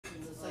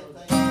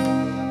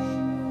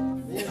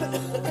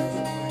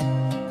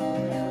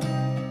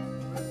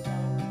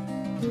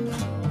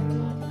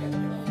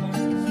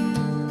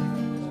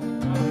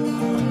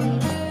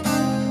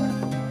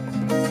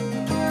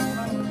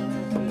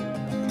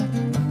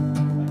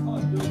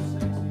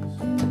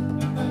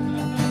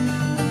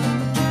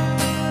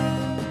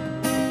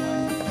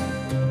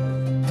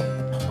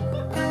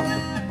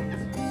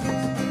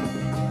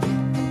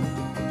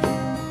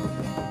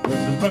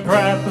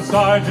McGrath, the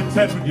sergeant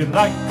said, would you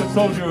like a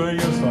soldier or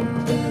your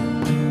son dead?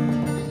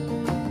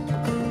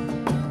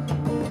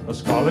 A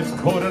scarlet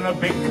coat and a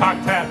big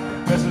cocked hat,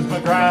 Mrs.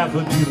 McGrath,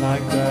 would you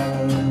like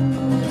that?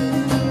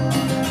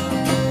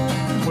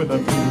 With a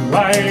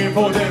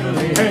two-rifle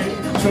diddly-hey,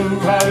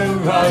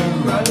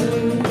 two-row-row-row.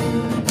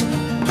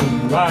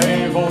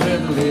 Two-rifle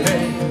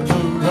diddly-hey,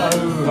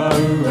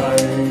 two-row-row-row.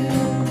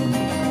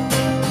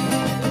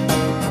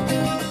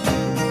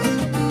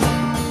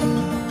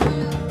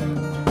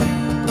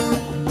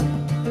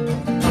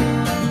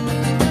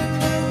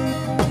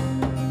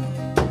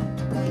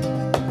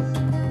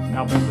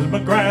 Mrs.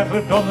 McGrath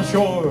lived on the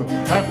shore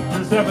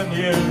after 7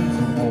 years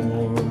or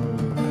more.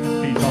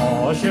 She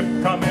saw a ship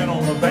come in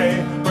on the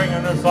bay,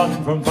 bringing her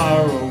son from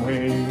far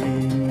away.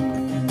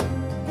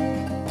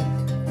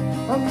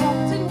 Oh,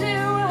 Captain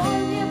dear, where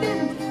have you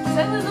been?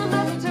 Sailing the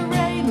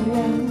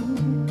Mediterranean.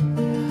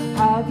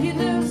 Have you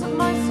news of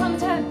my son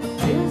Ted?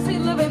 Is he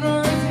living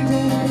or is he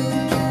dead?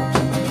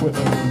 With a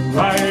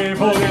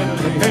rifle in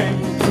the hay,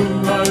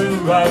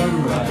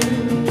 hoo-row-row-row.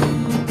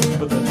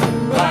 With a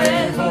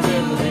rifle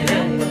in the hay.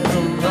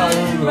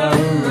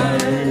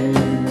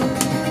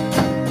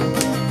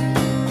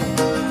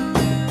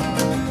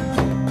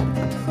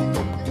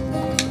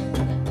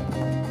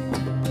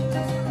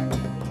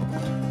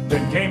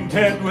 Then came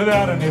Ted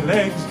without any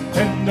legs,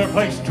 in their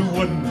place 2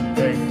 wooden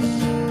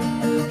pegs.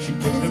 She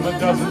kissed him a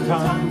dozen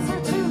times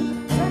or two.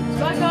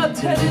 My God,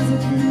 Ted is a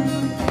Jew.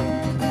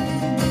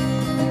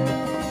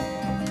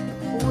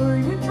 Were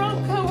you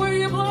drunk or were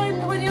you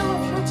blind when you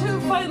left her 2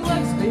 fine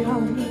legs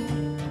behind?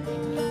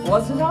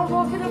 Was it our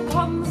walking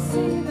upon the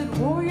sea that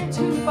wore your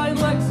 2 fine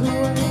legs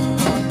away?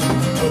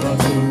 With a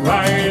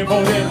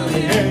two-rifle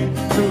diddly-hey,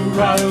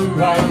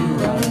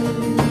 two-row-row-row.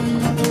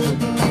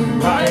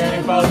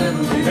 Two-rifle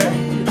diddly-hey,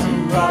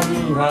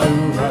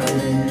 two-row-row-row.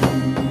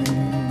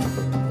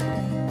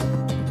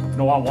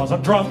 No, I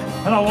wasn't drunk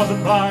and I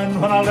wasn't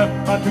blind when I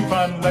left my 2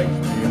 fine legs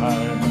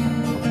behind.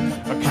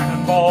 A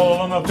cannonball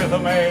on the 5th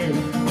of May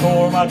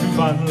tore my 2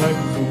 fine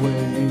legs away.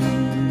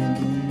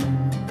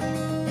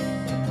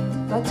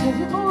 I tell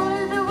you,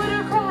 boy, the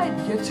winter cried,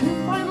 your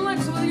 2 fine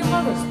legs with your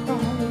mother's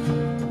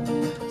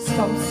pride.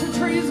 Stumps to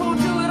trees won't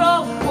do it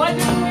all. Why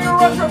didn't you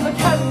rush from the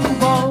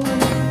cannonball?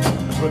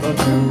 With a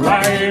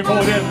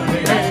two-rifle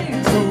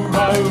diddly-hey,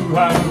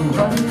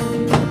 two-row-row-row.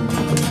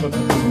 With a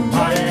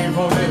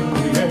two-rifle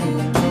diddly-hey,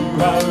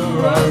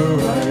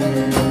 two-row-row-row.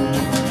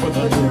 With a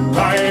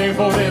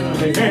two-rifle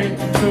diddly-hey,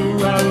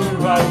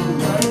 two-row-row-row.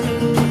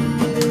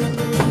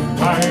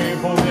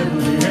 Two-rifle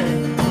diddly-hey,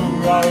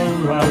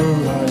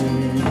 two-row-row-row.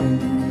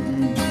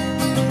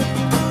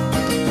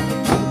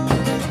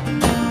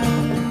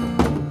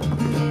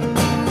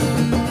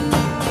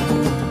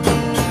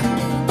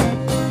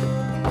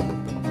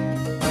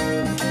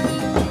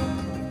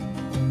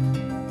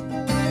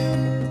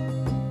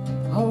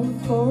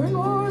 Foreign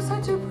wars I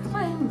do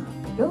proclaim,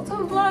 built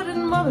on blood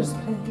and mother's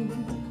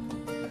pain.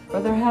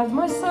 Rather have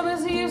my son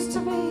as he used to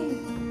be,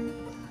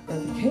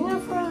 than the King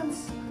of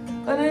France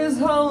and his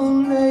whole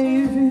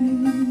navy.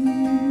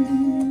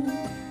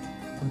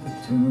 With a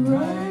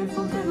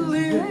 2-rifle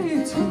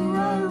diddly-hey,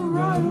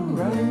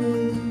 two-row-row-row.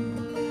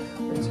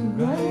 A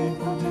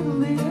 2-rifle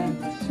diddly-hey,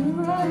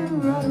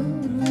 two-row-row-row.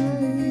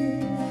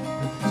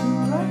 A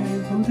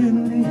 2-rifle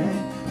diddly-hey,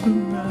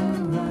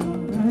 two-row-row-row.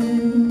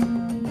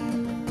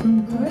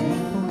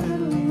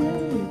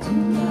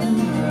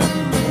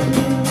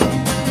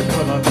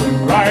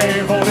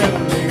 Two-rifle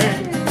diddly-hey,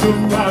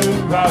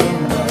 two-row-row-row.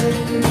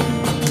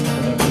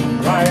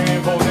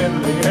 Two-rifle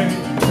diddly-hey,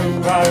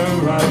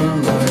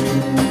 two-row-row-row.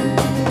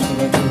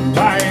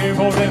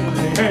 Two-rifle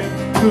diddly-hey,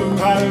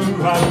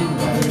 two-row-row-row.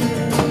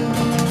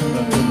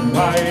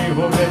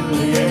 Two-rifle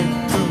diddly-hey,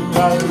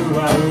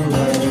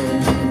 two-row-row-row.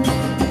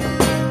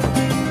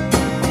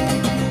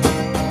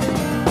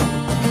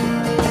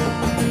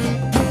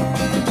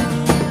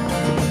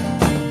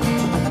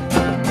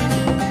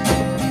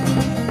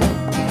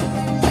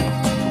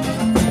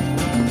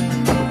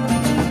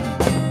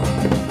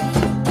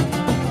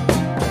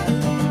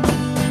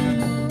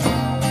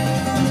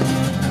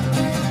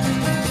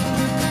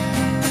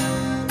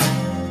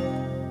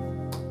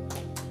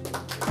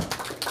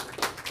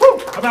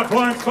 How about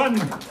Florence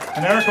Bunten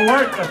and Erika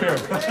Wert up here?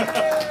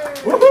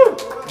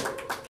 Woohoo!